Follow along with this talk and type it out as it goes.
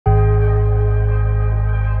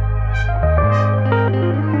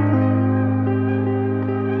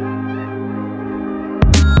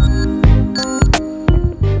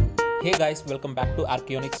guys, welcome back to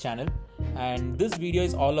Archaeonics channel, and this video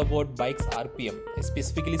is all about bikes RPM,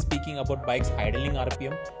 specifically speaking about bikes idling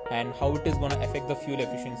RPM and how it is going to affect the fuel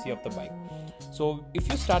efficiency of the bike. So if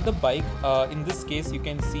you start the bike, in this case you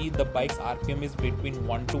can see the bike's RPM is between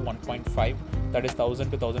 1 to 1.5, that is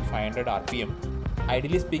 1000 to 1500 RPM.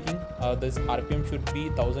 Ideally speaking, this RPM should be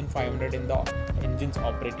 1500 in the engine's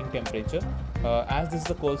operating temperature. As this is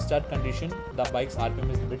the cold start condition, the bike's RPM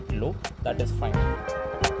is a bit low, that is fine.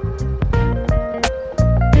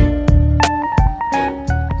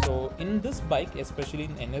 So in this bike, especially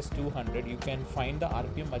in NS200, you can find the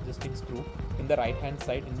RPM adjusting screw in the right hand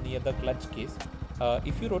side near the clutch case.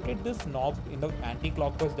 If you rotate this knob in the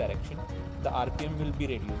anti-clockwise direction, the RPM will be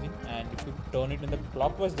reducing, and if you turn it in the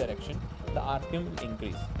clockwise direction, the RPM will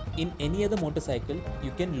increase. In any other motorcycle,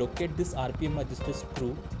 you can locate this RPM adjuster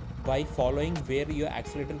screw by following where your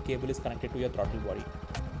accelerator cable is connected to your throttle body.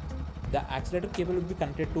 The accelerator cable will be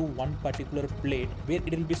connected to one particular plate where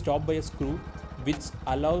it will be stopped by a screw which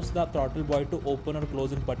allows the throttle body to open or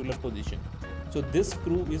close in particular position. So this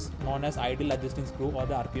screw is known as idle adjusting screw or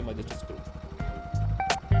the RPM adjuster screw.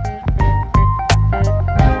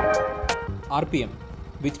 RPM,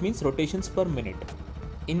 which means rotations per minute.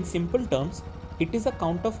 In simple terms, it is a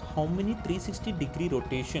count of how many 360-degree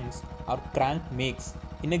rotations our crank makes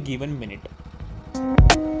in a given minute.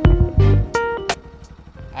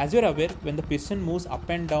 As you are aware, when the piston moves up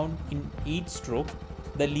and down in each stroke,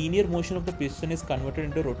 the linear motion of the piston is converted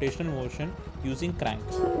into rotational motion using crank.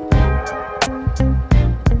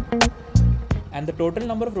 And the total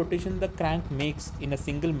number of rotations the crank makes in a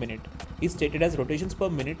single minute is stated as rotations per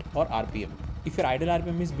minute or RPM. If your idle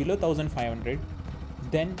RPM is below 1500,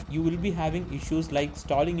 then you will be having issues like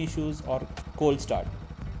stalling issues or cold start.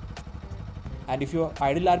 And if your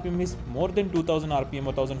idle RPM is more than 2000 RPM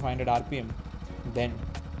or 1500 RPM, then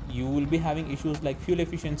you will be having issues like fuel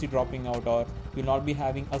efficiency dropping out, or you will not be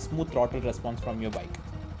having a smooth throttle response from your bike.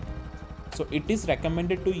 So it is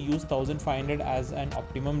recommended to use 1500 as an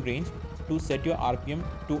optimum range to set your RPM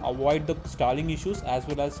to avoid the stalling issues as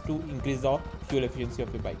well as to increase the fuel efficiency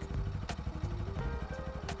of your bike.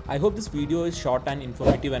 I hope this video is short and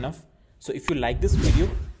informative enough. So if you like this video,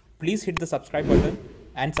 please hit the subscribe button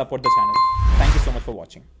and support the channel. Thank you so much for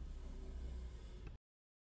watching.